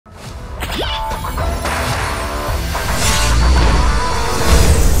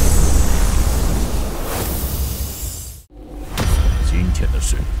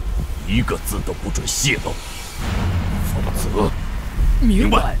事，一个字都不准泄露，否则……明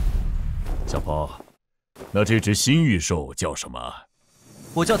白。小鹏，那这只新御兽叫什么？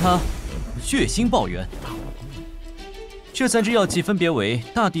我叫它血腥暴源。这3只药剂分别为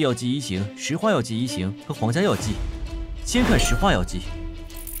大地药剂1型、石化药剂1型和皇家药剂。先看石化药剂，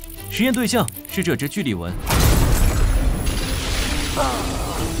实验对象是这只巨力蚊。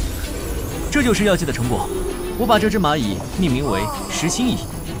这就是药剂的成果。我把这只蚂蚁命名为石心蚁。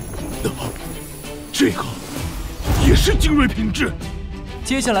这个也是精锐品质。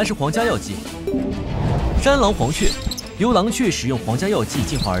接下来是皇家药剂，山狼黄雀，由狼雀使用皇家药剂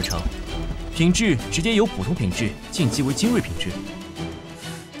进化而成，品质直接由普通品质晋级为精锐品质。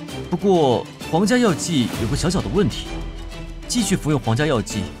不过皇家药剂有个小小的问题，继续服用皇家药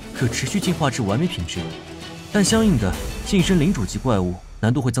剂可持续进化至完美品质，但相应的晋升领主级怪物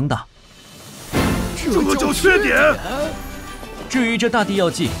难度会增大。这叫缺点。至于这大地药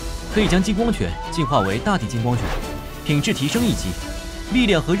剂，可以将金光犬进化为大地金光犬，品质提升1级，力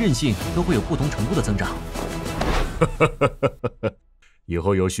量和韧性都会有不同程度的增长。以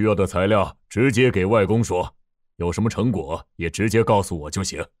后有需要的材料直接给外公说，有什么成果也直接告诉我就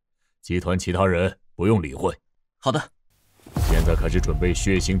行。集团其他人不用理会。好的。现在开始准备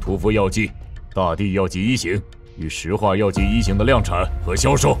血腥屠夫药剂，大地药剂1型与石化药剂1型的量产和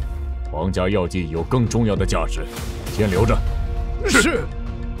销售。皇家药剂有更重要的价值，先留着。是。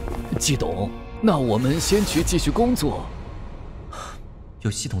季董，那我们先去继续工作。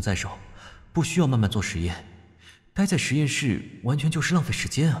有系统在手，不需要慢慢做实验。待在实验室完全就是浪费时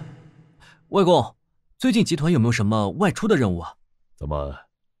间啊！外公，最近集团有没有什么外出的任务啊？怎么，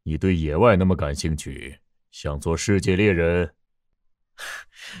你对野外那么感兴趣？想做世界猎人？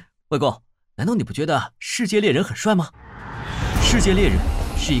外公，难道你不觉得世界猎人很帅吗？世界猎人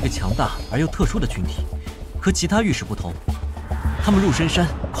是一个强大而又特殊的群体，和其他御使不同，他们入深山、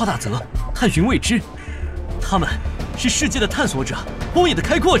跨大泽、探寻未知，他们是世界的探索者，荒野的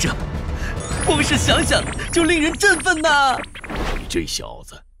开阔者。光是想想就令人振奋呐！你这小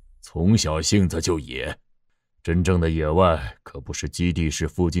子，从小性子就野。真正的野外可不是基地室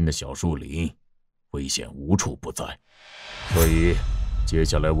附近的小树林，危险无处不在。所以，接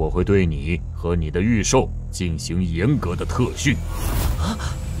下来我会对你和你的御兽进行严格的特训。啊！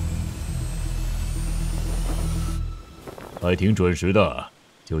还挺准时的，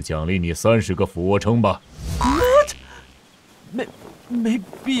就奖励你30个俯卧撑吧。What？没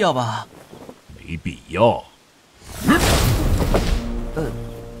必要吧？没必要。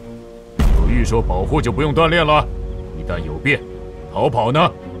有御兽保护就不用锻炼了，一旦有变，逃跑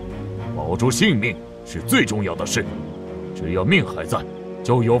呢？保住性命是最重要的事，只要命还在，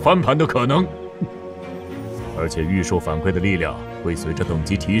就有翻盘的可能。而且御兽反馈的力量会随着等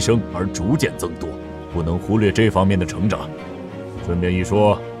级提升而逐渐增多，不能忽略这方面的成长。顺便一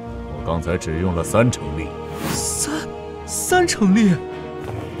说，我刚才只用了3成力。三成力？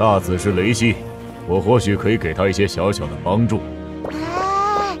大紫是雷系，我或许可以给他一些小小的帮助。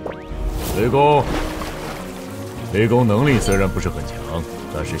雷公能力虽然不是很强，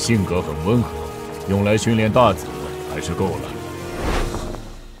但是性格很温和，用来训练大紫还是够了。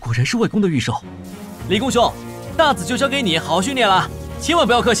果然是外公的御兽。雷公兄，大紫就交给你好好训练了，千万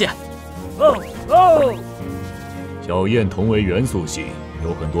不要客气。小燕同为元素系，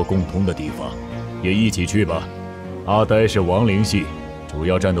有很多共通的地方，也一起去吧。阿呆是亡灵系，主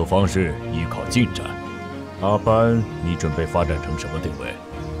要战斗方式依靠近战。阿班，你准备发展成什么定位？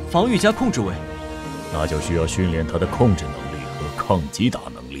防御加控制位。那就需要训练他的控制能力和抗击打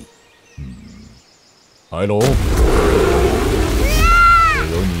能力。白龙，就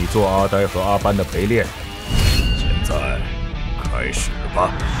由你做阿呆和阿班的陪练。现在开始吧。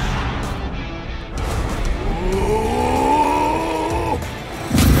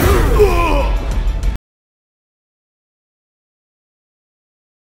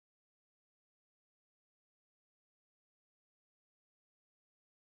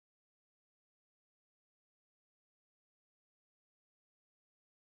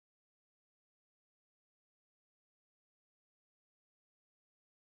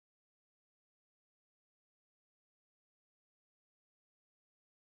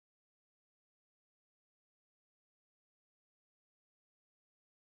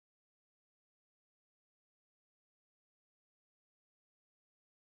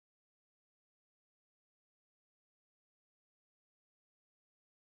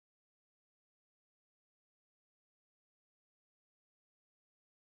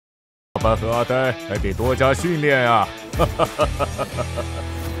阿班和阿呆还得多加训练啊！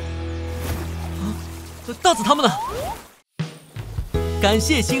大紫他们呢？感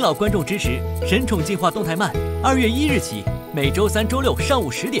谢新老观众支持，《神宠进化》动态漫2月1日起每周3、周6上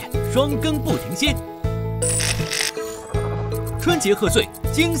午10点双更不停歇。春节贺岁，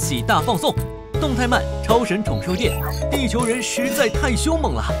惊喜大放送！动态漫《超神宠兽店》，地球人实在太凶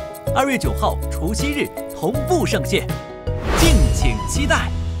猛了。2月9号除夕日同步上线，敬请期待。